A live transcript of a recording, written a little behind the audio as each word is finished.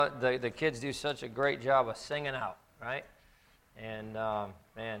The kids do such a great job of singing out, right? And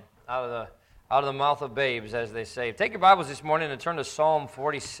man, out of the mouth of babes, as they say. Take your Bibles this morning and turn to Psalm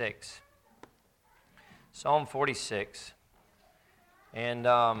 46. Psalm 46. And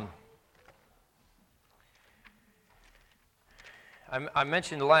I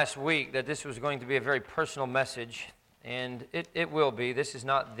mentioned last week that this was going to be a very personal message, and it will be. This is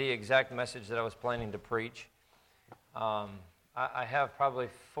not the exact message that I was planning to preach. I have probably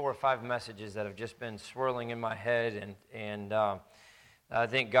 4 or 5 messages that have just been swirling in my head, and I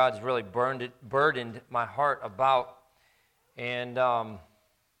think God's really burdened my heart about. And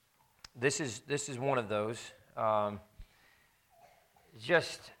this is one of those. The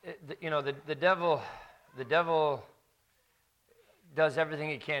devil does everything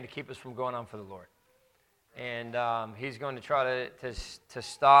he can to keep us from going on for the Lord, and he's going to try to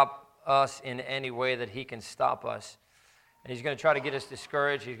stop us in any way that he can stop us. And he's going to try to get us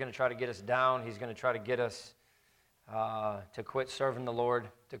discouraged. He's going to try to get us down. He's going to try to get us to quit serving the Lord,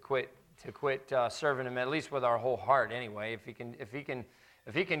 to quit serving Him, at least with our whole heart. Anyway, if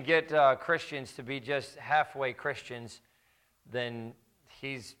he can get Christians to be just halfway Christians, then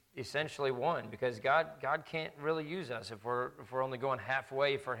he's essentially won, because God can't really use us if we're only going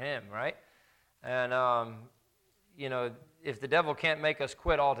halfway for Him, right? And if the devil can't make us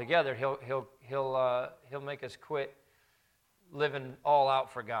quit altogether, he'll make us quit living all out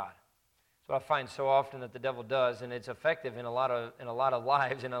for God. That's what I find so often that the devil does, and it's effective in a lot of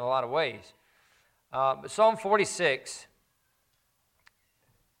lives and in a lot of ways. But Psalm 46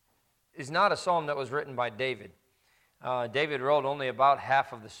 is not a psalm that was written by David. David wrote only about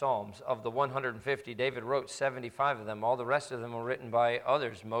half of the Psalms. Of the 150, David wrote 75 of them. All the rest of them were written by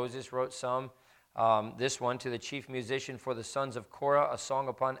others. Moses wrote some. This one, to the chief musician for the sons of Korah, a song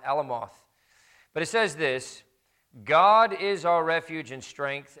upon Alamoth. But it says this: God is our refuge and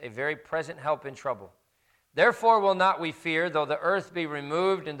strength, a very present help in trouble. Therefore will not we fear, though the earth be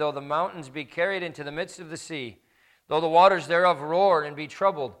removed, and though the mountains be carried into the midst of the sea, though the waters thereof roar and be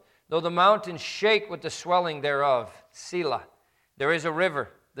troubled, though the mountains shake with the swelling thereof. Selah. There is a river,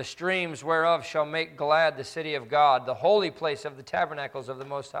 the streams whereof shall make glad the city of God, the holy place of the tabernacles of the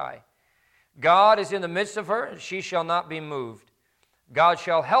Most High. God is in the midst of her, and she shall not be moved. God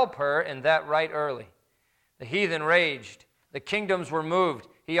shall help her, and that right early. The heathen raged, the kingdoms were moved.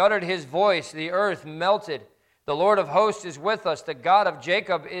 He uttered his voice, the earth melted. The Lord of hosts is with us. The God of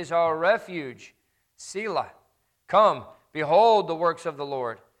Jacob is our refuge. Selah. Come, behold the works of the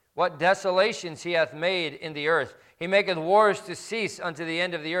Lord. What desolations he hath made in the earth. He maketh wars to cease unto the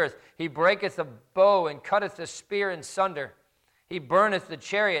end of the earth. He breaketh the bow and cutteth the spear in sunder. He burneth the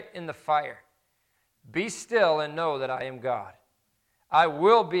chariot in the fire. Be still and know that I am God. I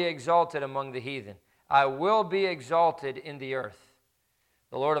will be exalted among the heathen. I will be exalted in the earth.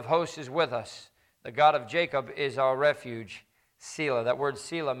 The Lord of hosts is with us. The God of Jacob is our refuge. Selah. That word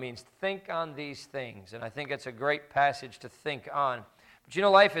Selah means think on these things. And I think it's a great passage to think on. But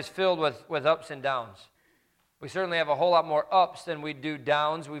life is filled with ups and downs. We certainly have a whole lot more ups than we do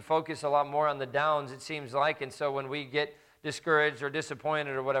downs. We focus a lot more on the downs, it seems like. And so when we get discouraged or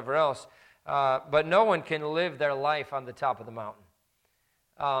disappointed or whatever else, but no one can live their life on the top of the mountain.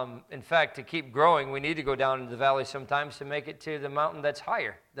 In fact, to keep growing, we need to go down into the valley sometimes to make it to the mountain that's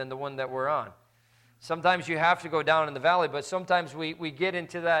higher than the one that we're on. Sometimes you have to go down in the valley, but sometimes we get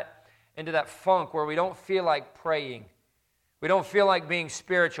into that funk where we don't feel like praying. We don't feel like being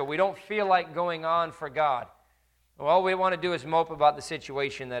spiritual. We don't feel like going on for God. Well, all we want to do is mope about the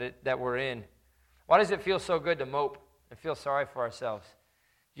situation that we're in. Why does it feel so good to mope and feel sorry for ourselves?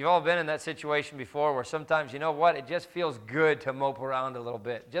 You've all been in that situation before where sometimes, it just feels good to mope around a little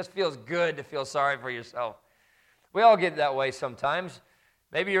bit. It just feels good to feel sorry for yourself. We all get that way sometimes.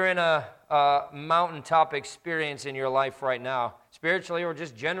 Maybe you're in a mountaintop experience in your life right now, spiritually or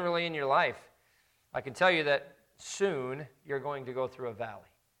just generally in your life. I can tell you that soon you're going to go through a valley.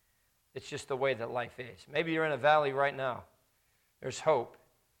 It's just the way that life is. Maybe you're in a valley right now. There's hope.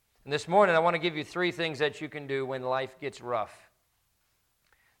 And this morning I want to give you 3 things that you can do when life gets rough.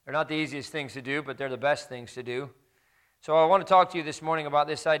 They're not the easiest things to do, but they're the best things to do. So I want to talk to you this morning about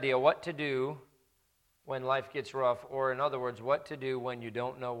this idea, what to do when life gets rough, or in other words, what to do when you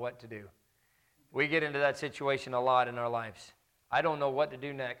don't know what to do. We get into that situation a lot in our lives. I don't know what to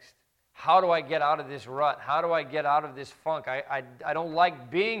do next. How do I get out of this rut? How do I get out of this funk? I don't like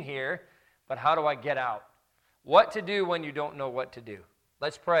being here, but how do I get out? What to do when you don't know what to do.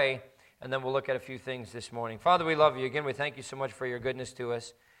 Let's pray, and then we'll look at a few things this morning. Father, we love you. Again, we thank you so much for your goodness to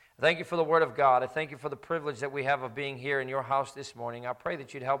us. I thank you for the Word of God. I thank you for the privilege that we have of being here in your house this morning. I pray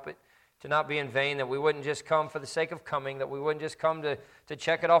that you'd help it to not be in vain, that we wouldn't just come for the sake of coming, that we wouldn't just come to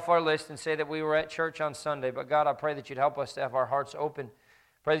check it off our list and say that we were at church on Sunday. But God, I pray that you'd help us to have our hearts open.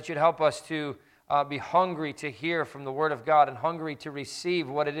 Pray that you'd help us to be hungry to hear from the Word of God and hungry to receive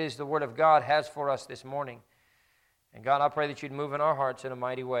what it is the Word of God has for us this morning. And God, I pray that you'd move in our hearts in a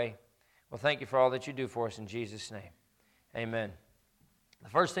mighty way. Well, thank you for all that you do for us in Jesus' name. Amen. The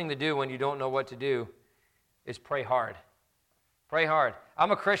first thing to do when you don't know what to do is pray hard. Pray hard.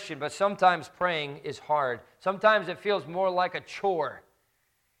 I'm a Christian, but sometimes praying is hard. Sometimes it feels more like a chore.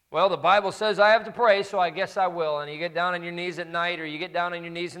 Well, the Bible says I have to pray, so I guess I will. And you get down on your knees at night, or you get down on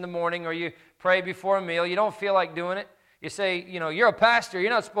your knees in the morning, or you pray before a meal. You don't feel like doing it. You say, you're a pastor. You're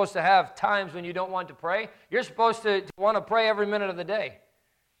not supposed to have times when you don't want to pray. You're supposed to want to pray every minute of the day.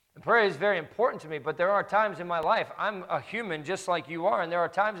 And prayer is very important to me, but there are times in my life, I'm a human just like you are, and there are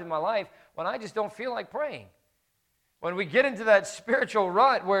times in my life when I just don't feel like praying. When we get into that spiritual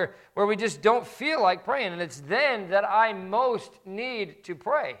rut where we just don't feel like praying, and it's then that I most need to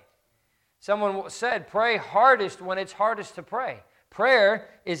pray. Someone said, pray hardest when it's hardest to pray. Prayer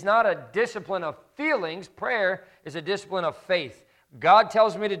is not a discipline of feelings. Prayer is a discipline of faith. God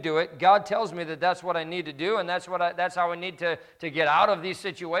tells me to do it. God tells me that that's what I need to do, and that's how I need to get out of these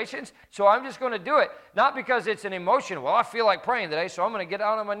situations. So I'm just going to do it. Not because it's an emotion. Well, I feel like praying today, so I'm going to get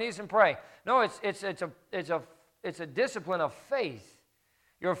down on my knees and pray. No, it's a discipline of faith.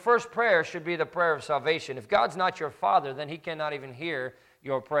 Your first prayer should be the prayer of salvation. If God's not your Father, then He cannot even hear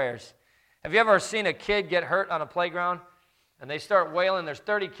your prayers. Have you ever seen a kid get hurt on a playground? And they start wailing. There's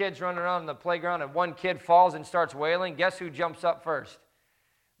 30 kids running around on the playground, and one kid falls and starts wailing. Guess who jumps up first?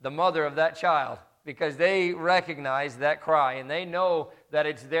 The mother of that child, because they recognize that cry, and they know that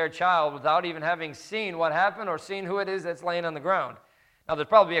it's their child without even having seen what happened or seen who it is that's laying on the ground. Now, there's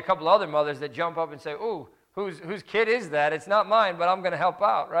probably a couple other mothers that jump up and say, ooh, whose kid is that? It's not mine, but I'm going to help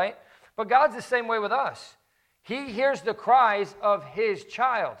out, right? But God's the same way with us. He hears the cries of His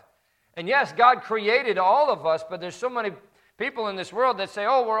child. And yes, God created all of us, but there's so many people in this world that say,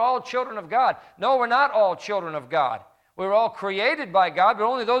 oh, we're all children of God. No, we're not all children of God. We're all created by God, but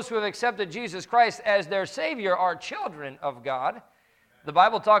only those who have accepted Jesus Christ as their Savior are children of God. The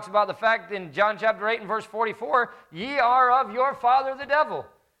Bible talks about the fact in John chapter 8 and verse 44, ye are of your father the devil,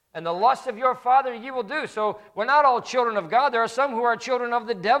 and the lust of your father ye will do. So we're not all children of God. There are some who are children of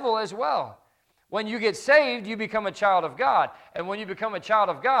the devil as well. When you get saved, you become a child of God. And when you become a child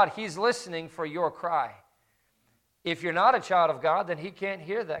of God, He's listening for your cry. If you're not a child of God, then He can't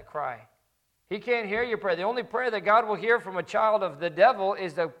hear that cry. He can't hear your prayer. The only prayer that God will hear from a child of the devil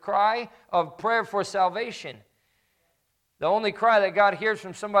is the cry of prayer for salvation. The only cry that God hears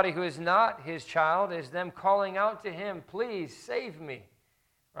from somebody who is not His child is them calling out to Him, please save me.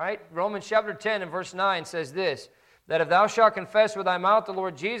 Right? Romans chapter 10 and verse 9 says this, that if thou shalt confess with thy mouth the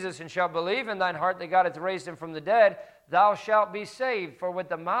Lord Jesus and shalt believe in thine heart that God hath raised Him from the dead, thou shalt be saved. For with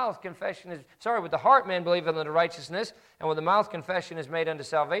the heart man believeth unto righteousness, and with the mouth confession is made unto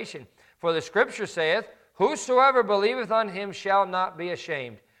salvation. For the Scripture saith, whosoever believeth on Him shall not be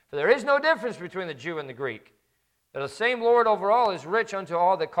ashamed. For there is no difference between the Jew and the Greek. But the same Lord over all is rich unto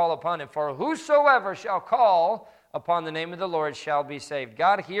all that call upon Him. For whosoever shall call upon the name of the Lord shall be saved.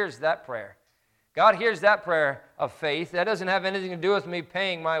 God hears that prayer. God hears that prayer of faith. That doesn't have anything to do with me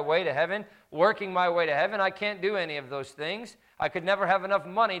paying my way to heaven, working my way to heaven. I can't do any of those things. I could never have enough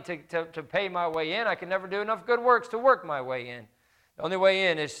money to pay my way in. I could never do enough good works to work my way in. The only way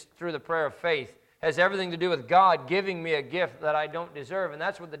in is through the prayer of faith. It has everything to do with God giving me a gift that I don't deserve. And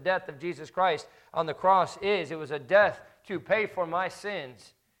that's what the death of Jesus Christ on the cross is. It was a death to pay for my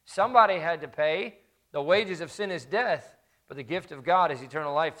sins. Somebody had to pay. The wages of sin is death. But the gift of God is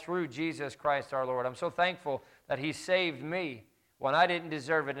eternal life through Jesus Christ our Lord. I'm so thankful that He saved me when I didn't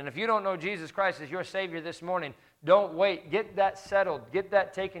deserve it. And if you don't know Jesus Christ as your Savior this morning, don't wait. Get that settled. Get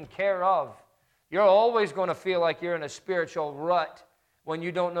that taken care of. You're always going to feel like you're in a spiritual rut when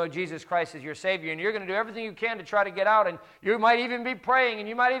you don't know Jesus Christ as your Savior. And you're going to do everything you can to try to get out. And you might even be praying and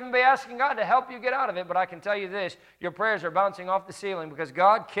you might even be asking God to help you get out of it. But I can tell you this, your prayers are bouncing off the ceiling because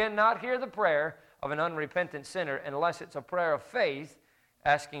God cannot hear the prayer of an unrepentant sinner unless it's a prayer of faith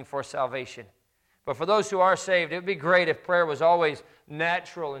asking for salvation. But for those who are saved, it would be great if prayer was always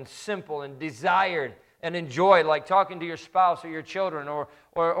natural and simple and desired and enjoyed, like talking to your spouse or your children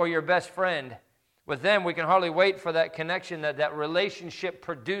or your best friend. With them, we can hardly wait for that connection that relationship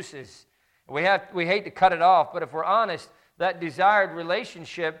produces. We hate to cut it off, but if we're honest, that desired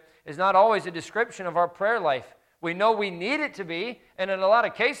relationship is not always a description of our prayer life. We know we need it to be, and in a lot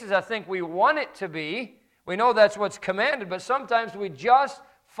of cases, I think we want it to be. We know that's what's commanded, but sometimes we just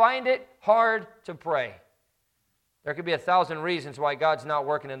find it hard to pray. There could be 1,000 reasons why God's not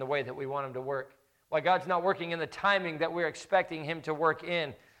working in the way that we want him to work, why God's not working in the timing that we're expecting him to work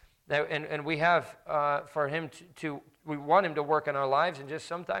in. And we have for him we want him to work in our lives, and just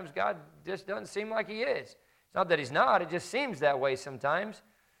sometimes God just doesn't seem like he is. It's not that he's not, it just seems that way sometimes.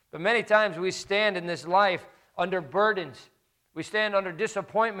 But many times we stand in this life under burdens. We stand under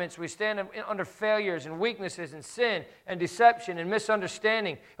disappointments. We stand under failures and weaknesses and sin and deception and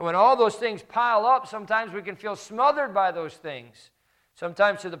misunderstanding. And when all those things pile up, sometimes we can feel smothered by those things,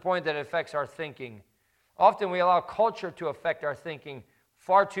 sometimes to the point that it affects our thinking. Often we allow culture to affect our thinking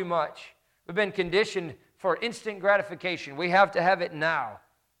far too much. We've been conditioned for instant gratification. We have to have it now.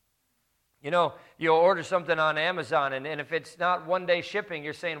 You know, you'll order something on Amazon, and if it's not one-day shipping,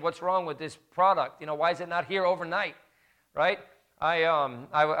 you're saying, what's wrong with this product? You know, why is it not here overnight? Right?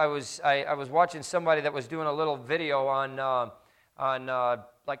 I was watching somebody that was doing a little video on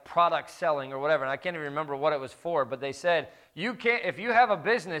like product selling or whatever, and I can't even remember what it was for, but they said, if you have a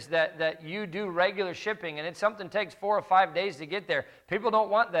business that you do regular shipping and something takes 4 or 5 days to get there, people don't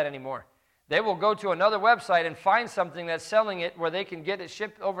want that anymore. They will go to another website and find something that's selling it where they can get it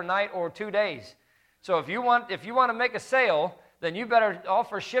shipped overnight or 2 days. So if you want to make a sale, then you better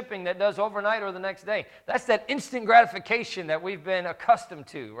offer shipping that does overnight or the next day. That's that instant gratification that we've been accustomed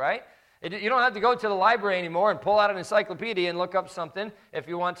to, right? You don't have to go to the library anymore and pull out an encyclopedia and look up something if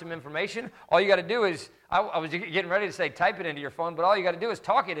you want some information. All you got to do is, I was getting ready to say type it into your phone, but all you got to do is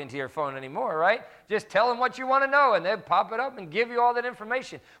talk it into your phone anymore, right? Just tell them what you want to know, and they'll pop it up and give you all that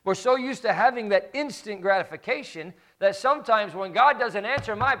information. We're so used to having that instant gratification that sometimes when God doesn't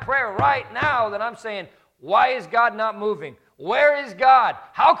answer my prayer right now, then I'm saying, why is God not moving? Where is God?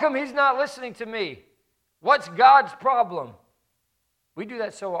 How come he's not listening to me? What's God's problem? We do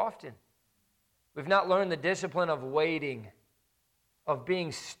that so often. We've not learned the discipline of waiting, of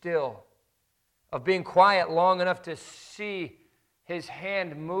being still, of being quiet long enough to see his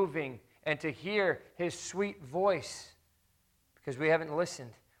hand moving and to hear his sweet voice, because we haven't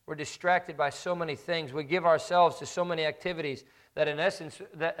listened. We're distracted by so many things. We give ourselves to so many activities that in essence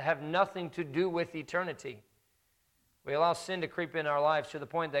that have nothing to do with eternity. We allow sin to creep in our lives to the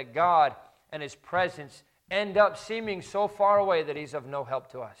point that God and his presence end up seeming so far away that he's of no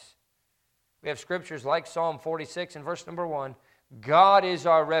help to us. We have scriptures like Psalm 46 and verse number 1. God is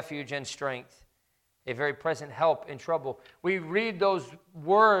our refuge and strength, a very present help in trouble. We read those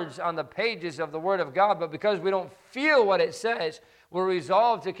words on the pages of the Word of God, but because we don't feel what it says, we're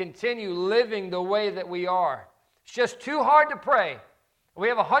resolved to continue living the way that we are. It's just too hard to pray. We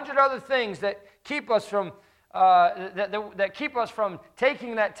have 100 other things that keep us from that keep us from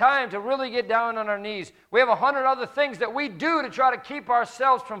taking that time to really get down on our knees. We have 100 other things that we do to try to keep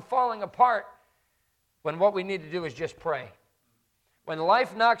ourselves from falling apart, when what we need to do is just pray. When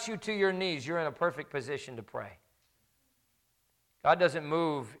life knocks you to your knees, you're in a perfect position to pray. God doesn't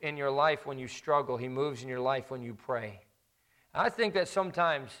move in your life when you struggle. He moves in your life when you pray. And I think that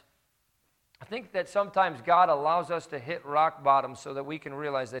sometimes God allows us to hit rock bottom so that we can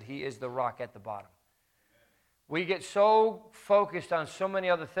realize that he is the rock at the bottom. We get so focused on so many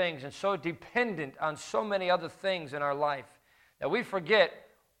other things and so dependent on so many other things in our life that we forget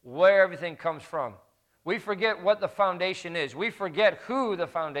where everything comes from. We forget what the foundation is. We forget who the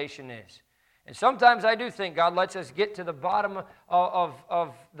foundation is. And sometimes I do think God lets us get to the bottom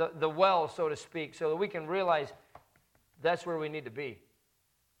of the well, so to speak, so that we can realize that's where we need to be.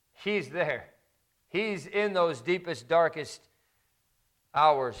 He's there. He's in those deepest, darkest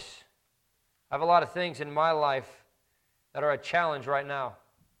hours. I have a lot of things in my life that are a challenge right now.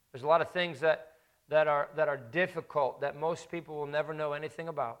 There's a lot of things that are difficult that most people will never know anything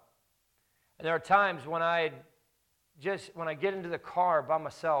about. And there are times when I get into the car by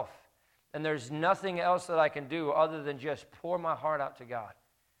myself and there's nothing else that I can do other than just pour my heart out to God.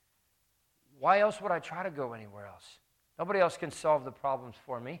 Why else would I try to go anywhere else? Nobody else can solve the problems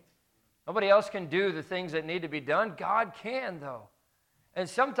for me. Nobody else can do the things that need to be done. God can, though. And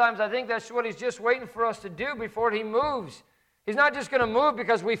sometimes I think that's what he's just waiting for us to do before he moves. He's not just going to move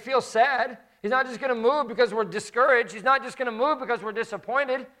because we feel sad. He's not just going to move because we're discouraged. He's not just going to move because we're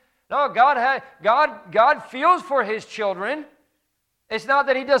disappointed. No, God feels for his children. It's not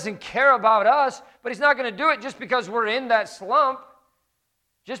that he doesn't care about us, but he's not going to do it just because we're in that slump,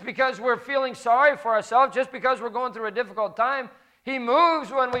 just because we're feeling sorry for ourselves, just because we're going through a difficult time. He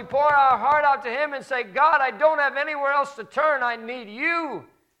moves when we pour our heart out to him and say, God, I don't have anywhere else to turn. I need you.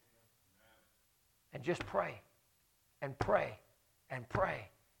 And just pray and pray and pray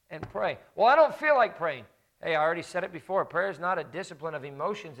and pray. Well, I don't feel like praying. Hey, I already said it before. Prayer is not a discipline of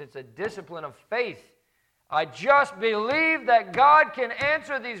emotions. It's a discipline of faith. I just believe that God can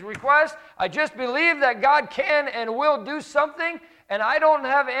answer these requests. I just believe that God can and will do something, and I don't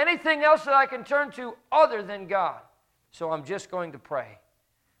have anything else that I can turn to other than God. So I'm just going to pray.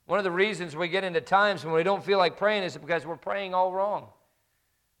 One of the reasons we get into times when we don't feel like praying is because we're praying all wrong.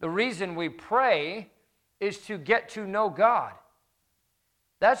 The reason we pray is to get to know God.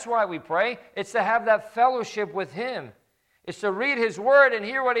 That's why we pray. It's to have that fellowship with Him. It's to read His Word and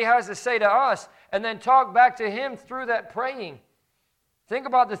hear what He has to say to us and then talk back to Him through that praying. Think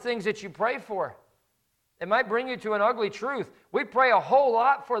about the things that you pray for. It might bring you to an ugly truth. We pray a whole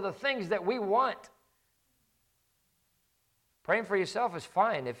lot for the things that we want. Praying for yourself is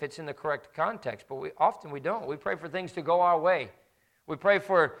fine if it's in the correct context, but often we don't. We pray for things to go our way. We pray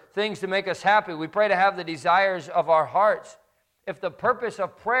for things to make us happy. We pray to have the desires of our hearts. If the purpose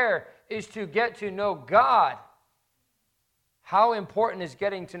of prayer is to get to know God, how important is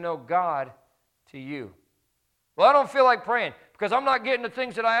getting to know God to you? Well, I don't feel like praying because I'm not getting the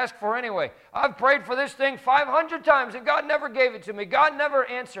things that I ask for anyway. I've prayed for this thing 500 times and God never gave it to me. God never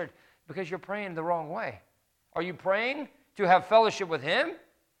answered because you're praying the wrong way. Are you praying to have fellowship with Him?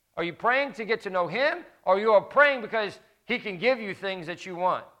 Are you praying to get to know Him? Or you are praying because He can give you things that you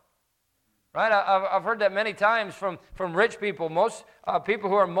want? Right? I've heard that many times from rich people. Most people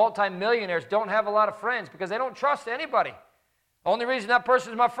who are multimillionaires don't have a lot of friends because they don't trust anybody. The only reason that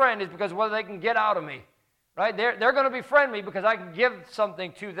person is my friend is because what they can get out of me. Right? They're going to befriend me because I can give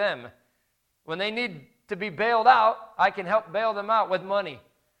something to them. When they need to be bailed out, I can help bail them out with money.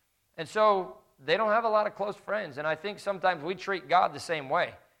 And so they don't have a lot of close friends. And I think sometimes we treat God the same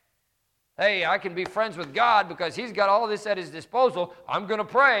way. Hey, I can be friends with God because He's got all this at His disposal. I'm going to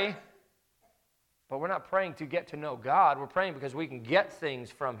pray. But we're not praying to get to know God. We're praying because we can get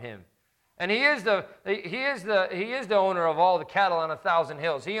things from Him. And He is the owner of all the cattle on 1,000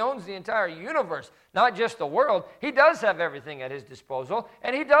 hills. He owns the entire universe, not just the world. He does have everything at His disposal,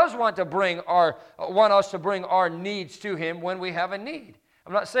 and He does want us to bring our needs to Him when we have a need.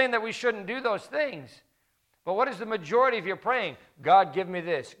 I'm not saying that we shouldn't do those things, but what is the majority of your praying? God, give me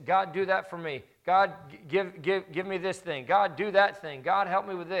this. God, do that for me. God, give me this thing. God, do that thing. God, help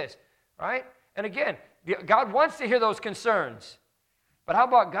me with this. Right? And again, God wants to hear those concerns. But how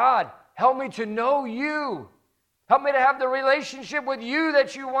about God? Help me to know you. Help me to have the relationship with you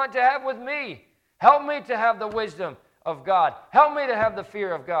that you want to have with me. Help me to have the wisdom of God. Help me to have the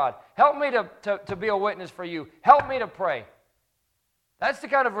fear of God. Help me to be a witness for you. Help me to pray. That's the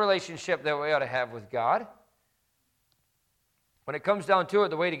kind of relationship that we ought to have with God. When it comes down to it,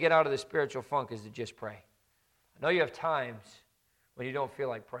 the way to get out of the spiritual funk is to just pray. I know you have times when you don't feel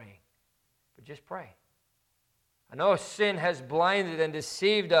like praying, but just pray. I know sin has blinded and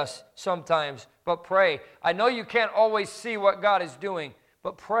deceived us sometimes, but pray. I know you can't always see what God is doing,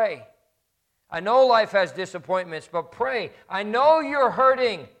 but pray. I know life has disappointments, but pray. I know you're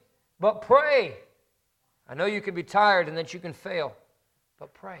hurting, but pray. I know you can be tired and that you can fail,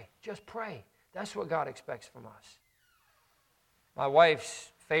 but pray. Just pray. That's what God expects from us. My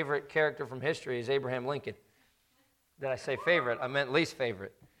wife's favorite character from history is Abraham Lincoln. Did I say favorite? I meant least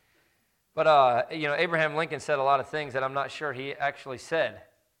favorite. But, Abraham Lincoln said a lot of things that I'm not sure he actually said.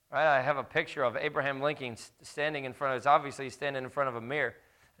 Right? I have a picture of Abraham Lincoln standing in front of, obviously he's standing in front of a mirror.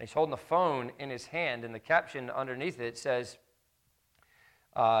 And he's holding a phone in his hand, and the caption underneath it says,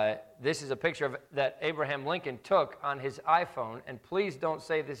 this is a picture that Abraham Lincoln took on his iPhone, and please don't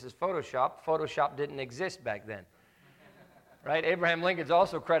say this is Photoshop. Photoshop didn't exist back then. Right? Abraham Lincoln's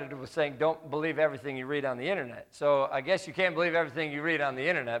also credited with saying, don't believe everything you read on the internet. So I guess you can't believe everything you read on the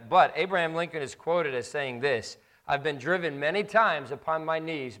internet. But Abraham Lincoln is quoted as saying this: I've been driven many times upon my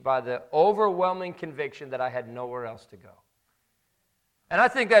knees by the overwhelming conviction that I had nowhere else to go. And I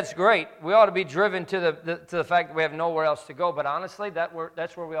think that's great. We ought to be driven to the fact that we have nowhere else to go. But honestly, that's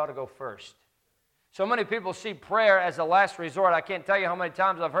where we ought to go first. So many people see prayer as a last resort. I can't tell you how many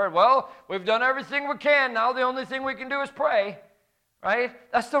times I've heard, well, we've done everything we can. Now the only thing we can do is pray. Right?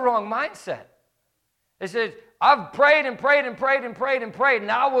 That's the wrong mindset. It says, I've prayed and prayed and prayed and prayed and prayed.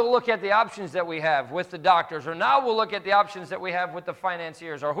 Now we'll look at the options that we have with the doctors, or now we'll look at the options that we have with the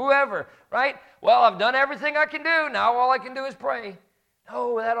financiers or whoever. Right? Well, I've done everything I can do. Now all I can do is pray.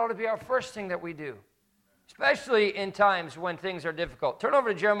 No, that ought to be our first thing that we do, especially in times when things are difficult. Turn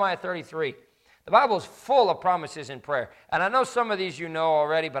over to Jeremiah 33. The Bible is full of promises in prayer. And I know some of these you know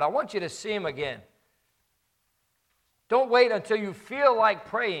already, but I want you to see them again. Don't wait until you feel like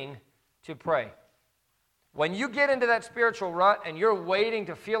praying to pray. When you get into that spiritual rut and you're waiting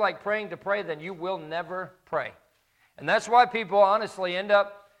to feel like praying to pray, then you will never pray. And that's why people honestly end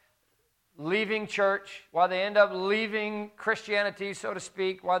up leaving church, why they end up leaving Christianity, so to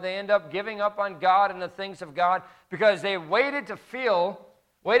speak, why they end up giving up on God and the things of God, because they waited to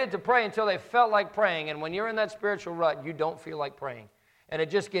pray until they felt like praying. And when you're in that spiritual rut, you don't feel like praying. And it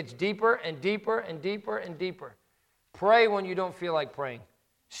just gets deeper and deeper and deeper and deeper. Pray when you don't feel like praying.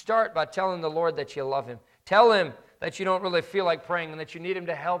 Start by telling the Lord that you love Him. Tell Him that you don't really feel like praying and that you need Him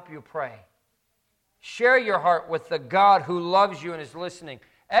to help you pray. Share your heart with the God who loves you and is listening.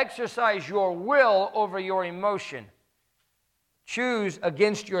 Exercise your will over your emotion. Choose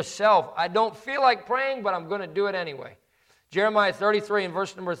against yourself. I don't feel like praying, but I'm going to do it anyway. Jeremiah 33 and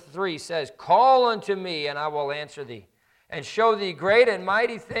verse number 3 says, "Call unto me, and I will answer thee, and show thee great and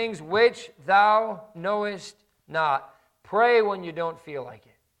mighty things which thou knowest not." Pray when you don't feel like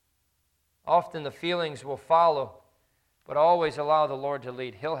it. Often the feelings will follow, but always allow the Lord to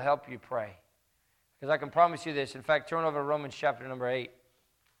lead. He'll help you pray. Because I can promise you this. In fact, turn over to Romans chapter number 8.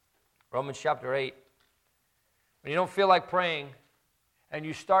 Romans chapter 8. When you don't feel like praying, and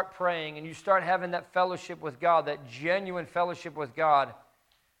you start praying, and you start having that fellowship with God, that genuine fellowship with God,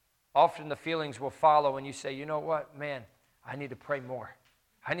 often the feelings will follow, and you say, you know what, man, I need to pray more.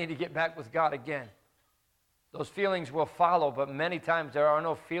 I need to get back with God again. Those feelings will follow, but many times there are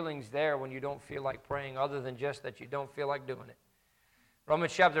no feelings there when you don't feel like praying, other than just that you don't feel like doing it.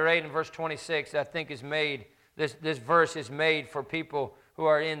 Romans chapter 8 and verse 26, I think is made, this verse is made for people who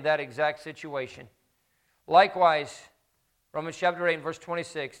are in that exact situation. Likewise, Romans chapter 8 and verse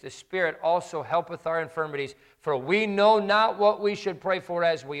 26, the Spirit also helpeth our infirmities, for we know not what we should pray for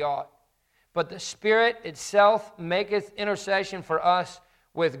as we ought. But the Spirit itself maketh intercession for us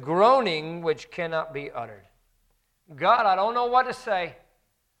with groaning which cannot be uttered. God, I don't know what to say.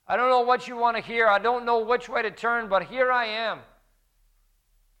 I don't know what you want to hear. I don't know which way to turn, but here I am.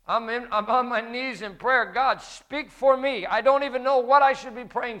 I'm on my knees in prayer. God, speak for me. I don't even know what I should be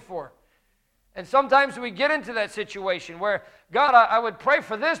praying for. And sometimes we get into that situation where, God, I would pray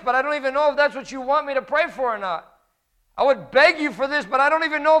for this, but I don't even know if that's what you want me to pray for or not. I would beg you for this, but I don't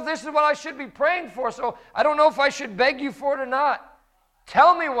even know if this is what I should be praying for, so I don't know if I should beg you for it or not.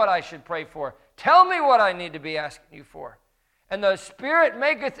 Tell me what I should pray for. Tell me what I need to be asking you for. And the Spirit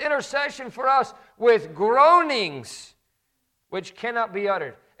maketh intercession for us with groanings which cannot be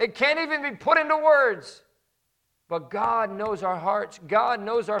uttered. It can't even be put into words. But God knows our hearts. God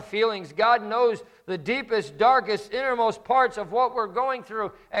knows our feelings. God knows the deepest, darkest, innermost parts of what we're going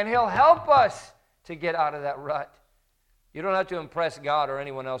through. And He'll help us to get out of that rut. You don't have to impress God or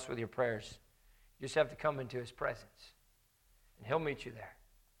anyone else with your prayers. You just have to come into His presence. And He'll meet you there.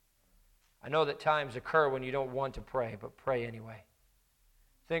 I know that times occur when you don't want to pray, but pray anyway.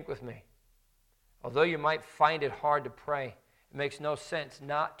 Think with me. Although you might find it hard to pray, it makes no sense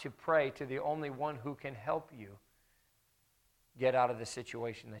not to pray to the only one who can help you get out of the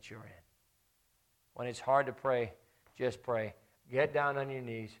situation that you're in. When it's hard to pray, just pray. Get down on your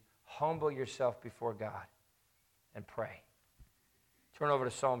knees, humble yourself before God, and pray. Turn over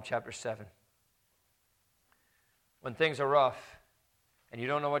to Psalm chapter 7. When things are rough and you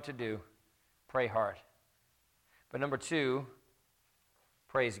don't know what to do, pray hard. But number 2,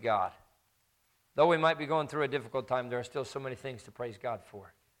 praise God. Though we might be going through a difficult time, there are still so many things to praise God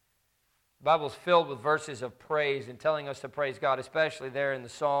for. The Bible's filled with verses of praise and telling us to praise God, especially there in the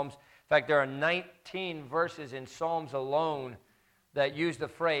Psalms. In fact, there are 19 verses in Psalms alone that use the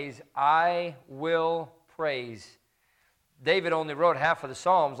phrase, I will praise. David only wrote half of the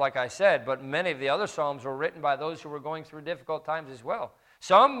Psalms, like I said, but many of the other Psalms were written by those who were going through difficult times as well.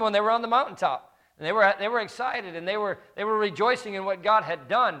 Some when they were on the mountaintop, and they were excited, and they were rejoicing in what God had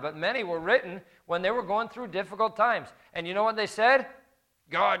done, but many were written when they were going through difficult times. And you know what they said?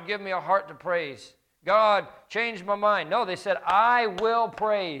 God, give me a heart to praise. God, change my mind. No, they said, I will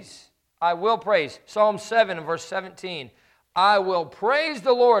praise. I will praise. Psalm 7 and verse 17. I will praise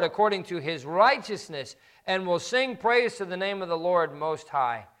the Lord according to His righteousness, and will sing praise to the name of the Lord Most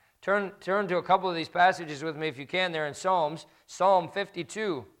High. Turn to a couple of these passages with me if you can. They're in Psalms. Psalm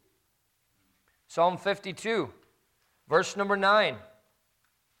 52. Psalm 52, verse number 9.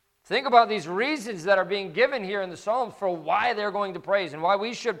 Think about these reasons that are being given here in the Psalms for why they're going to praise and why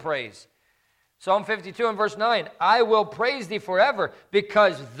we should praise. Psalm 52 and verse 9. I will praise thee forever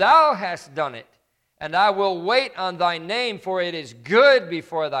because thou hast done it, and I will wait on thy name, for it is good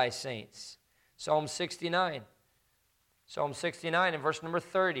before thy saints. Psalm 69. Psalm 69 and verse number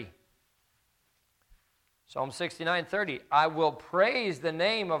 30. Psalm 69:30. I will praise the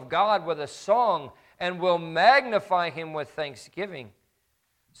name of God with a song and will magnify Him with thanksgiving.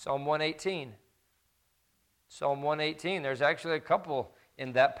 Psalm 118. Psalm 118. There's actually a couple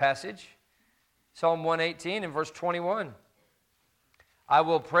in that passage. Psalm 118 and verse 21. I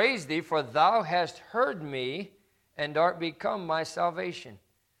will praise thee, for thou hast heard me, and art become my salvation.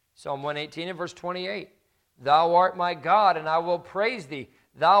 Psalm 118 and verse 28. Thou art my God, and I will praise thee.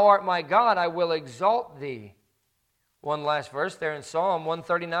 Thou art my God, I will exalt thee. One last verse there in Psalm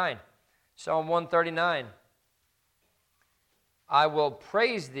 139. Psalm 139. I will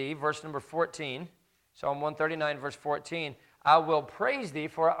praise thee, verse number 14. Psalm 139, verse 14. I will praise thee,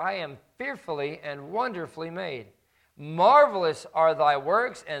 for I am fearfully and wonderfully made. Marvelous are thy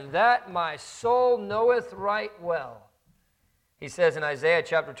works, and that my soul knoweth right well. He says in Isaiah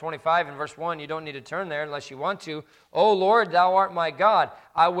chapter 25 and verse 1, you don't need to turn there unless you want to. O Lord, thou art my God.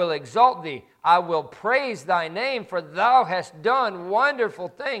 I will exalt thee. I will praise thy name, for thou hast done wonderful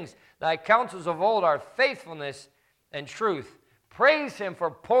things. Thy counsels of old are faithfulness and truth. Praise him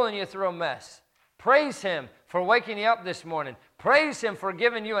for pulling you through a mess. Praise him for waking you up this morning. Praise him for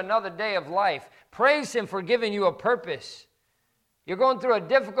giving you another day of life. Praise him for giving you a purpose. You're going through a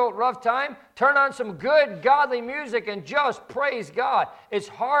difficult, rough time? Turn on some good, godly music and just praise God. It's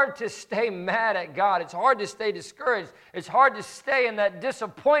hard to stay mad at God. It's hard to stay discouraged. It's hard to stay in that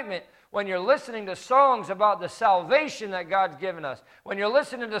disappointment when you're listening to songs about the salvation that God's given us. When you're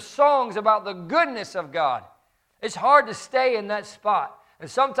listening to songs about the goodness of God. It's hard to stay in that spot. And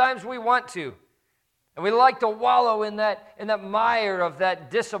sometimes we want to. And we like to wallow in that mire of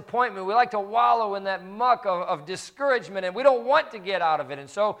that disappointment. We like to wallow in that muck of discouragement, and we don't want to get out of it. And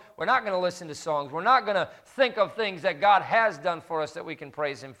so we're not going to listen to songs. We're not going to think of things that God has done for us that we can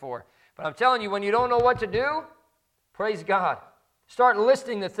praise him for. But I'm telling you, when you don't know what to do, praise God. Start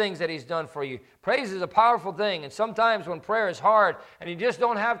listing the things that he's done for you. Praise is a powerful thing, and sometimes when prayer is hard and you just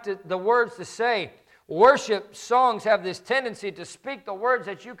don't have the words to say, worship songs have this tendency to speak the words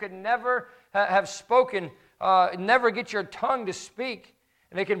that you could never have spoken, never get your tongue to speak.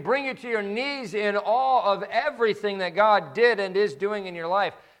 And they can bring you to your knees in awe of everything that God did and is doing in your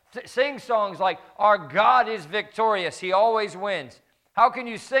life. Sing songs like, our God is victorious, he always wins. How can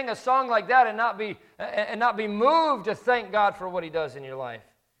you sing a song like that and not be moved to thank God for what he does in your life?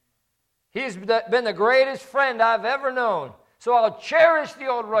 He's been the greatest friend I've ever known. So I'll cherish the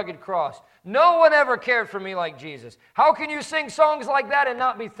old rugged cross. No one ever cared for me like Jesus. How can you sing songs like that and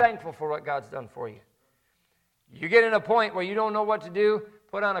not be thankful for what God's done for you? You get in a point where you don't know what to do,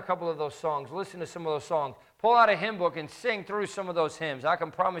 put on a couple of those songs. Listen to some of those songs. Pull out a hymn book and sing through some of those hymns. I can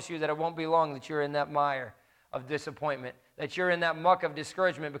promise you that it won't be long that you're in that mire of disappointment, that you're in that muck of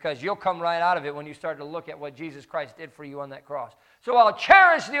discouragement, because you'll come right out of it when you start to look at what Jesus Christ did for you on that cross. So I'll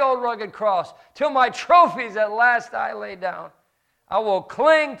cherish the old rugged cross till my trophies at last I lay down. I will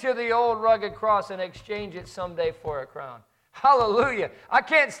cling to the old rugged cross and exchange it someday for a crown. Hallelujah. I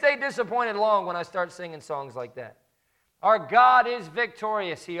can't stay disappointed long when I start singing songs like that. Our God is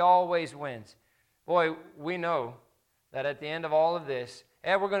victorious. He always wins. Boy, we know that at the end of all of this,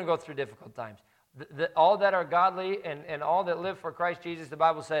 and we're going to go through difficult times, all that are godly and all that live for Christ Jesus, the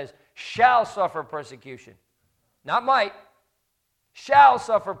Bible says, shall suffer persecution. Not might. Shall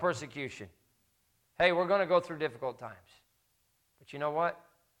suffer persecution. Hey, we're going to go through difficult times. But you know what?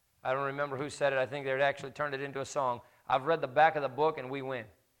 I don't remember who said it. I think they actually turned it into a song. I've read the back of the book, and we win.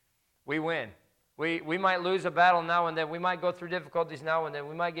 We win. We might lose a battle now and then. We might go through difficulties now and then.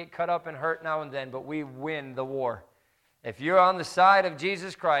 We might get cut up and hurt now and then, but we win the war. If you're on the side of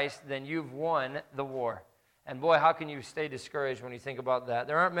Jesus Christ, then you've won the war. And boy, how can you stay discouraged when you think about that?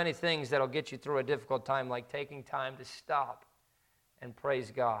 There aren't many things that'll get you through a difficult time like taking time to stop and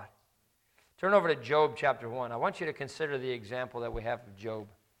praise God. Turn over to Job chapter 1. I want you to consider the example that we have of Job.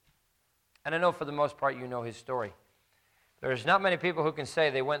 And I know for the most part you know his story. There's not many people who can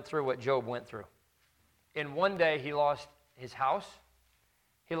say they went through what Job went through. In one day, he lost his house.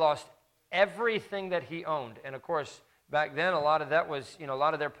 He lost everything that he owned. And of course, back then, a lot of that was, a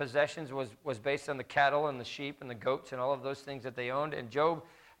lot of their possessions was based on the cattle and the sheep and the goats and all of those things that they owned. And Job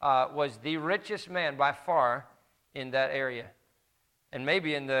was the richest man by far in that area. And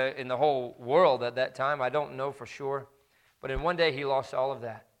maybe in the whole world at that time, I don't know for sure. But in one day, he lost all of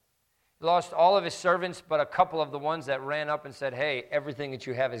that. He lost all of his servants, but a couple of the ones that ran up and said, hey, everything that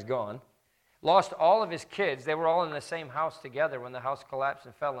you have is gone. Lost all of his kids. They were all in the same house together when the house collapsed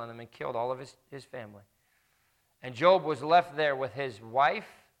and fell on him and killed all of his family. And Job was left there with his wife,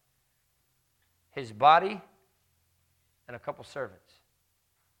 his body, and a couple servants.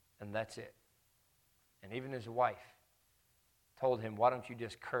 And that's it. And even his wife told him, why don't you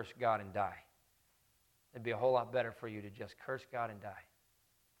just curse God and die? It'd be a whole lot better for you to just curse God and die.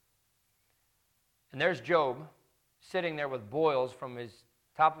 And there's Job sitting there with boils from his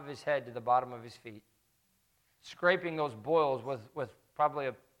top of his head to the bottom of his feet, scraping those boils with probably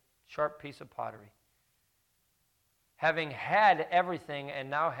a sharp piece of pottery, having had everything and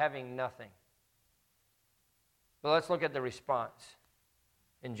now having nothing. But let's look at the response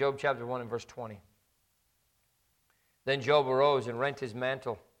in Job chapter 1 and verse 20. Then Job arose and rent his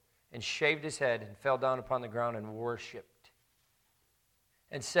mantle and shaved his head and fell down upon the ground and worshipped.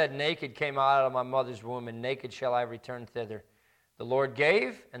 And said, naked came I out of my mother's womb, and naked shall I return thither. The Lord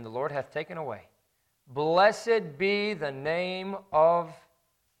gave, and the Lord hath taken away. Blessed be the name of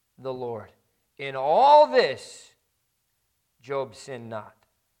the Lord. In all this, Job sinned not,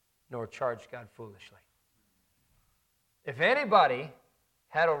 nor charged God foolishly. If anybody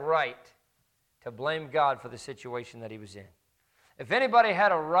had a right to blame God for the situation that he was in, if anybody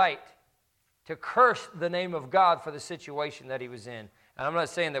had a right to curse the name of God for the situation that he was in, and I'm not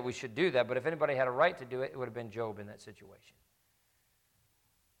saying that we should do that, but if anybody had a right to do it, it would have been Job in that situation.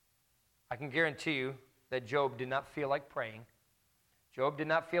 I can guarantee you that Job did not feel like praying. Job did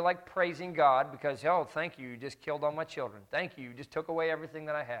not feel like praising God because, oh, thank you, you just killed all my children. Thank you, you just took away everything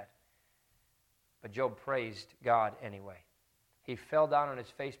that I had. But Job praised God anyway. He fell down on his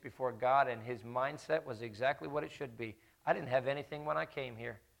face before God, and his mindset was exactly what it should be. I didn't have anything when I came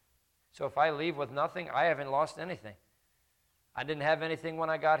here. So if I leave with nothing, I haven't lost anything. I didn't have anything when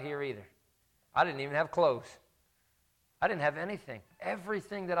I got here either. I didn't even have clothes. I didn't have anything.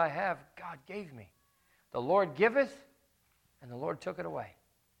 Everything that I have, God gave me. The Lord giveth, and the Lord took it away.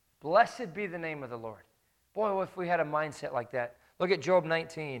 Blessed be the name of the Lord. Boy, if we had a mindset like that. Look at Job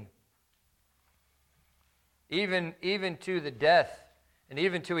 19. Even to the death and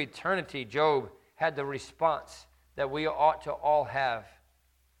even to eternity, Job had the response that we ought to all have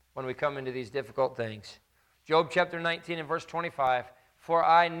when we come into these difficult things. Job chapter 19 and verse 25, for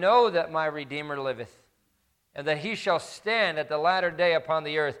I know that my Redeemer liveth, and that he shall stand at the latter day upon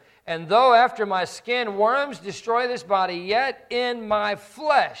the earth. And though after my skin worms destroy this body, yet in my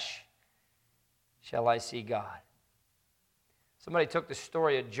flesh shall I see God. Somebody took the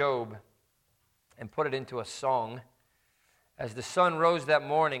story of Job and put it into a song. As the sun rose that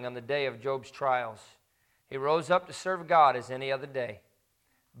morning on the day of Job's trials, he rose up to serve God as any other day,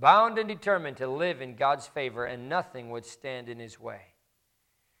 bound and determined to live in God's favor, and nothing would stand in his way.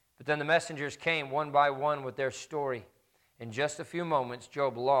 But then the messengers came one by one with their story. In just a few moments,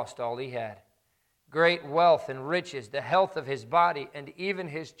 Job lost all he had. Great wealth and riches, the health of his body, and even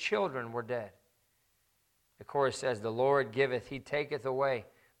his children were dead. The chorus says, the Lord giveth, he taketh away.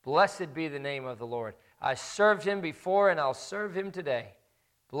 Blessed be the name of the Lord. I served him before, and I'll serve him today.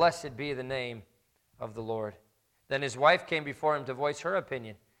 Blessed be the name of the Lord. Then his wife came before him to voice her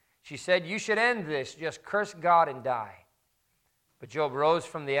opinion. She said, you should end this. Just curse God and die. But Job rose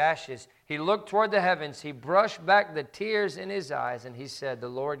from the ashes. He looked toward the heavens. He brushed back the tears in his eyes, and he said, the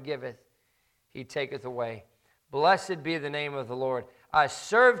Lord giveth, he taketh away. Blessed be the name of the Lord. I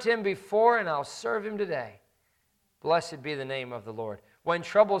served him before, and I'll serve him today. Blessed be the name of the Lord. When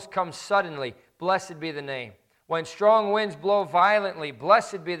troubles come suddenly, blessed be the name. When strong winds blow violently,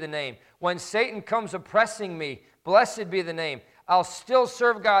 blessed be the name. When Satan comes oppressing me, blessed be the name. I'll still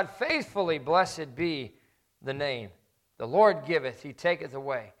serve God faithfully, blessed be the name. The Lord giveth, he taketh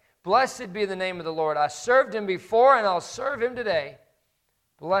away. Blessed be the name of the Lord. I served him before, and I'll serve him today.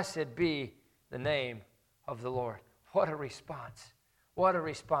 Blessed be the name of the Lord. What a response. What a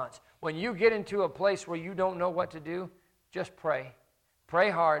response. When you get into a place where you don't know what to do, just pray. Pray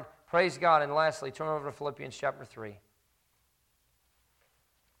hard. Praise God. And lastly, turn over to Philippians chapter 3.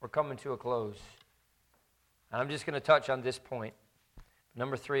 We're coming to a close. And I'm just going to touch on this point.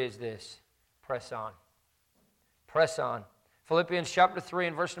 Number 3 is this. Press on. Press on. Philippians chapter 3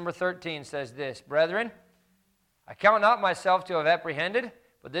 and verse number 13 says this, brethren, I count not myself to have apprehended,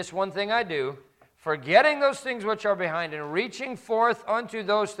 but this one thing I do, forgetting those things which are behind and reaching forth unto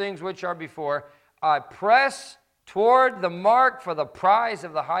those things which are before, I press toward the mark for the prize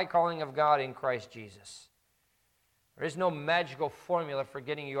of the high calling of God in Christ Jesus. There is no magical formula for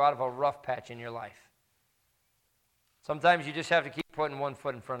getting you out of a rough patch in your life. Sometimes you just have to keep putting one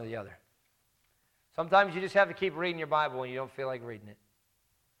foot in front of the other. Sometimes you just have to keep reading your Bible when you don't feel like reading it.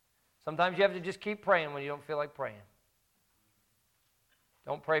 Sometimes you have to just keep praying when you don't feel like praying.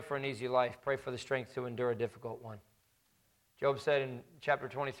 Don't pray for an easy life. Pray for the strength to endure a difficult one. Job said in chapter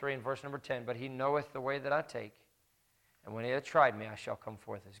 23 and verse number 10, but he knoweth the way that I take, and when he hath tried me, I shall come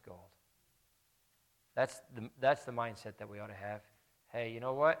forth as gold. That's the mindset that we ought to have. Hey, you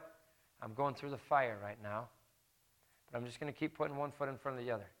know what? I'm going through the fire right now, but I'm just going to keep putting one foot in front of the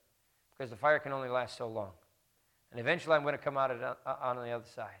other. Because the fire can only last so long. And eventually I'm going to come out on the other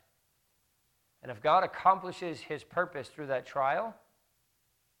side. And if God accomplishes his purpose through that trial,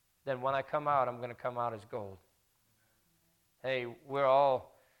 then when I come out, I'm going to come out as gold. Hey, we're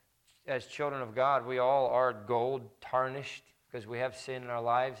all as children of God, we all are gold tarnished because we have sin in our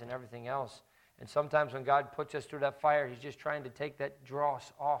lives and everything else. And sometimes when God puts us through that fire, he's just trying to take that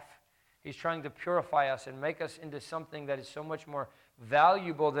dross off. He's trying to purify us and make us into something that is so much more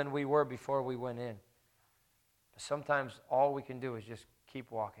valuable than we were before we went in. But sometimes all we can do is just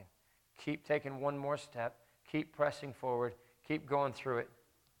keep walking. Keep taking one more step. Keep pressing forward. Keep going through it.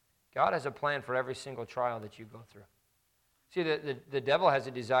 God has a plan for every single trial that you go through. See, the devil has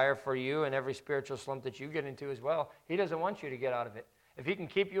a desire for you in every spiritual slump that you get into as well. He doesn't want you to get out of it. If he can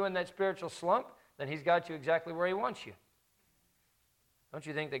keep you in that spiritual slump, then he's got you exactly where he wants you. Don't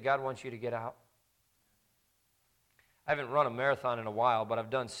you think that God wants you to get out? I haven't run a marathon in a while, but I've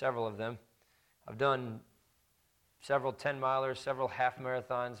done several of them. I've done several 10-milers, several half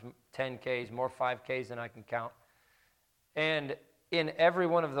marathons, 10Ks, more 5Ks than I can count. And in every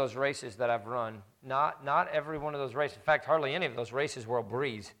one of those races that I've run, not every one of those races, in fact, hardly any of those races were a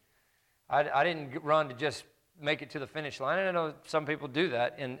breeze. I didn't run to just make it to the finish line. I know some people do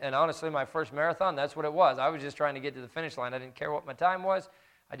that, and honestly, my first marathon, that's what it was. I was just trying to get to the finish line. I didn't care what my time was.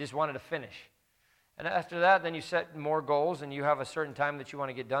 I just wanted to finish. And after that, then you set more goals, and you have a certain time that you want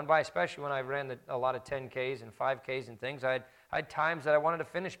to get done by, especially when I ran a lot of 10Ks and 5Ks and things. I had times that I wanted to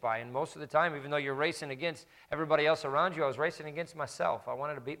finish by, and most of the time, even though you're racing against everybody else around you, I was racing against myself. I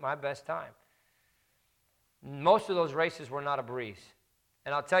wanted to beat my best time. Most of those races were not a breeze.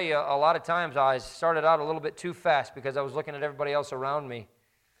 And I'll tell you, a lot of times I started out a little bit too fast because I was looking at everybody else around me.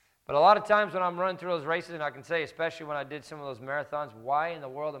 But a lot of times when I'm running through those races, and I can say, especially when I did some of those marathons, why in the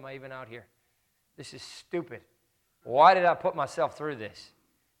world am I even out here? This is stupid. Why did I put myself through this?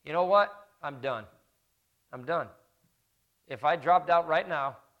 You know what? I'm done. I'm done. If I dropped out right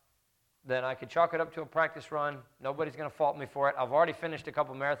now, then I could chalk it up to a practice run. Nobody's going to fault me for it. I've already finished a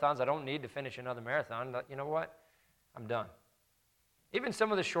couple marathons. I don't need to finish another marathon. But you know what? I'm done. Even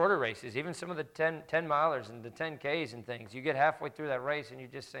some of the shorter races, even some of the 10-milers and the 10Ks and things, you get halfway through that race and you're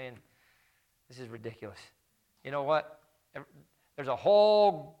just saying, this is ridiculous. You know what? There's a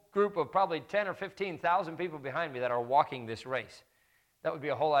whole group of probably 10 or 15,000 people behind me that are walking this race. That would be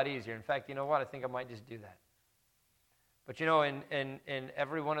a whole lot easier. In fact, you know what? I think I might just do that. But you know, in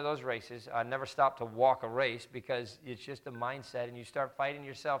every one of those races, I never stopped to walk a race because it's just a mindset, and you start fighting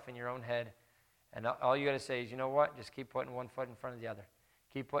yourself in your own head. And all you got to say is, you know what? Just keep putting one foot in front of the other.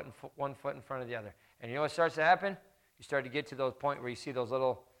 Keep putting one foot in front of the other. And you know what starts to happen? You start to get to those point where you see those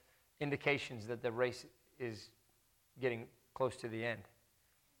little indications that the race is getting close to the end.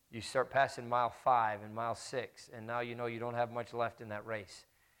 You start passing mile 5 and mile 6, and now you know you don't have much left in that race.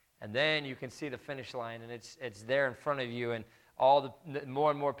 And then you can see the finish line, and it's there in front of you, and all the more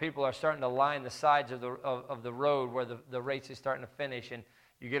and more people are starting to line the sides of the road where the race is starting to finish, and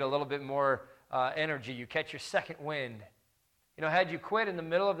you get a little bit more energy. You catch your second wind. You know, had you quit in the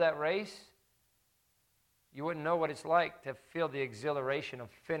middle of that race, you wouldn't know what it's like to feel the exhilaration of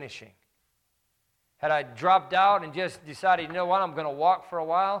finishing. Had I dropped out and just decided, you know what, I'm going to walk for a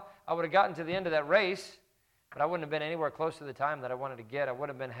while, I would have gotten to the end of that race, but I wouldn't have been anywhere close to the time that I wanted to get. I wouldn't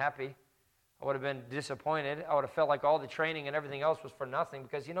have been happy. I would have been disappointed. I would have felt like all the training and everything else was for nothing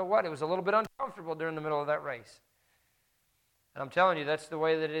because, you know what, it was a little bit uncomfortable during the middle of that race. And I'm telling you, that's the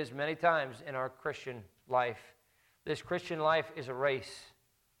way that it is many times in our Christian life. This Christian life is a race.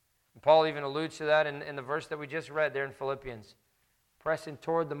 And Paul even alludes to that in the verse that we just read there in Philippians. Pressing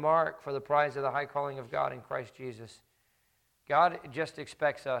toward the mark for the prize of the high calling of God in Christ Jesus. God just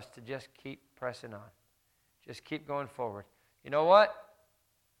expects us to just keep pressing on. Just keep going forward. You know what?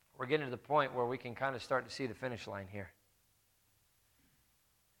 We're getting to the point where we can kind of start to see the finish line here.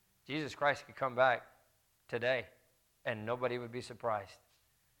 Jesus Christ could come back today, and nobody would be surprised.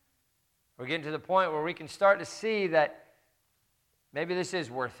 We're getting to the point where we can start to see that maybe this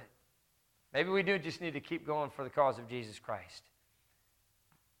is worth it. Maybe we do just need to keep going for the cause of Jesus Christ.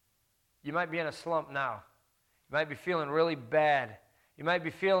 You might be in a slump now. You might be feeling really bad. You might be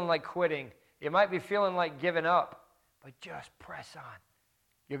feeling like quitting. You might be feeling like giving up. But just press on.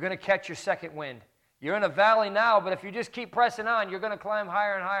 You're going to catch your second wind. You're in a valley now, but if you just keep pressing on, you're going to climb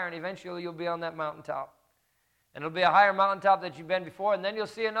higher and higher, and eventually you'll be on that mountaintop. And it'll be a higher mountaintop that you've been before, and then you'll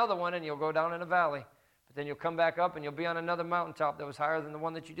see another one, and you'll go down in a valley. But then you'll come back up, and you'll be on another mountaintop that was higher than the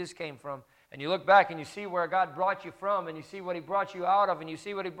one that you just came from. And you look back, and you see where God brought you from, and you see what He brought you out of, and you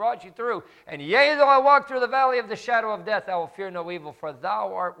see what He brought you through. And yea, though I walk through the valley of the shadow of death, I will fear no evil, for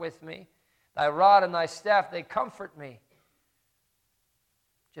Thou art with me. Thy rod and Thy staff, they comfort me.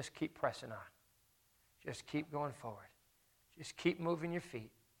 Just keep pressing on. Just keep going forward. Just keep moving your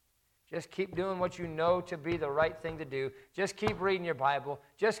feet. Just keep doing what you know to be the right thing to do. Just keep reading your Bible.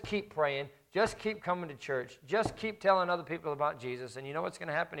 Just keep praying. Just keep coming to church. Just keep telling other people about Jesus. And you know what's going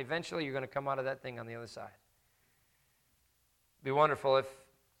to happen? Eventually, you're going to come out of that thing on the other side. It'd be wonderful if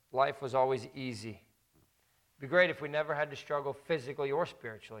life was always easy. It'd be great if we never had to struggle physically or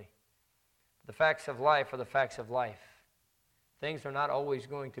spiritually. The facts of life are the facts of life. Things are not always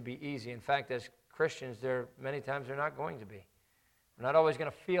going to be easy. In fact, as Christians, many times they're not going to be. We're not always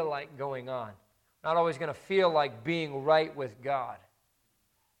going to feel like going on. We're not always going to feel like being right with God.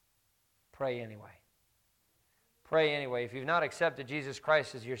 Pray anyway. Pray anyway. If you've not accepted Jesus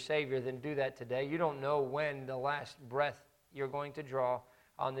Christ as your Savior, then do that today. You don't know when the last breath you're going to draw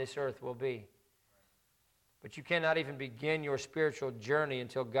on this earth will be. But you cannot even begin your spiritual journey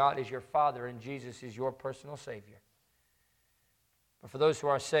until God is your Father and Jesus is your personal Savior. But for those who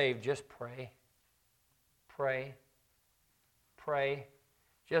are saved, just pray. Pray. Pray.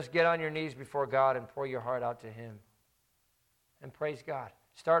 Just get on your knees before God and pour your heart out to Him. And praise God.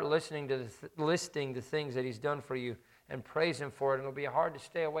 Start listing the things that He's done for you and praise Him for it. And it'll be hard to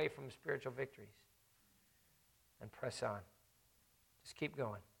stay away from spiritual victories. And press on. Just keep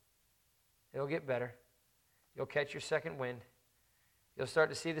going. It'll get better. You'll catch your second wind. You'll start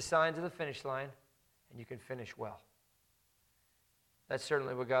to see the signs of the finish line, and you can finish well. That's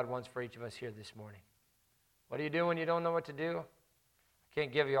certainly what God wants for each of us here this morning. What do you do when you don't know what to do? I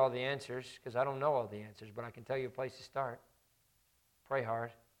can't give you all the answers because I don't know all the answers, but I can tell you a place to start. Pray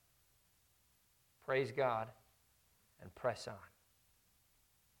hard. Praise God. And press on.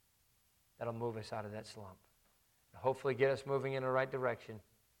 That'll move us out of that slump. And hopefully get us moving in the right direction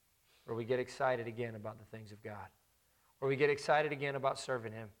where we get excited again about the things of God. Where we get excited again about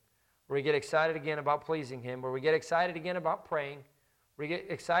serving Him. Where we get excited again about pleasing Him. Where we get excited again about praying. Where we get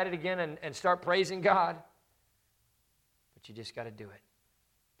excited again and start praising God. But you just got to do it.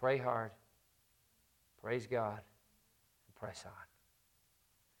 Pray hard. Praise God. And press on.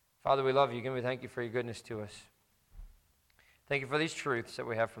 Father, we love you. Again, we thank you for your goodness to us. Thank you for these truths that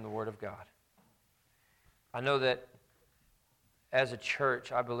we have from the Word of God. I know that as a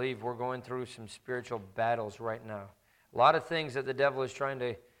church, I believe we're going through some spiritual battles right now. A lot of things that the devil is trying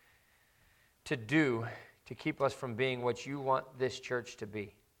to do to keep us from being what you want this church to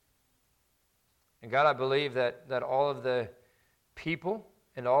be. And God, I believe that all of the people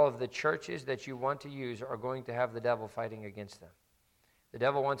and all of the churches that you want to use are going to have the devil fighting against them. The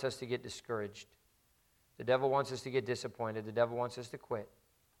devil wants us to get discouraged. The devil wants us to get disappointed. The devil wants us to quit.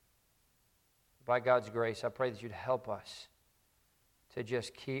 By God's grace, I pray that you'd help us to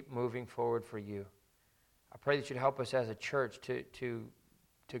just keep moving forward for you. I pray that you'd help us as a church to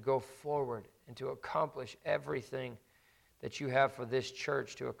go forward and to accomplish everything that you have for this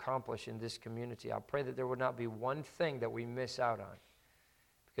church to accomplish in this community. I pray that there would not be one thing that we miss out on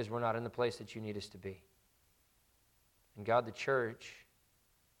because we're not in the place that you need us to be. And God, the church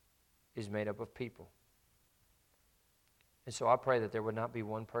is made up of people. And so I pray that there would not be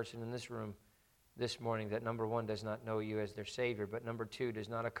one person in this room this morning that, number one, does not know you as their Savior, but number two, does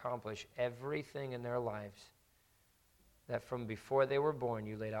not accomplish everything in their lives that from before they were born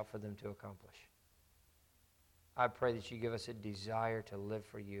you laid out for them to accomplish. I pray that you give us a desire to live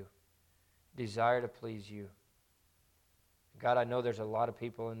for you, desire to please you. God, I know there's a lot of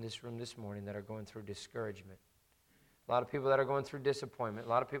people in this room this morning that are going through discouragement, a lot of people that are going through disappointment, a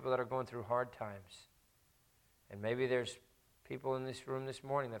lot of people that are going through hard times. And maybe there's people in this room this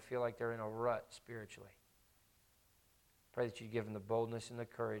morning that feel like they're in a rut spiritually. Pray that you give them the boldness and the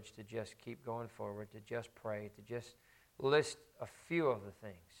courage to just keep going forward, to just pray, to just list a few of the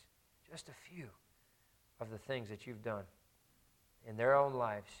things, just a few of the things that you've done in their own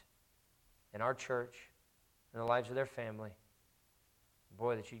lives, in our church, in the lives of their family.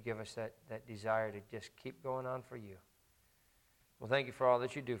 Boy, that you'd give us that desire to just keep going on for you. Well, thank you for all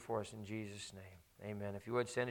that you do for us in Jesus' name. Amen. If you would stand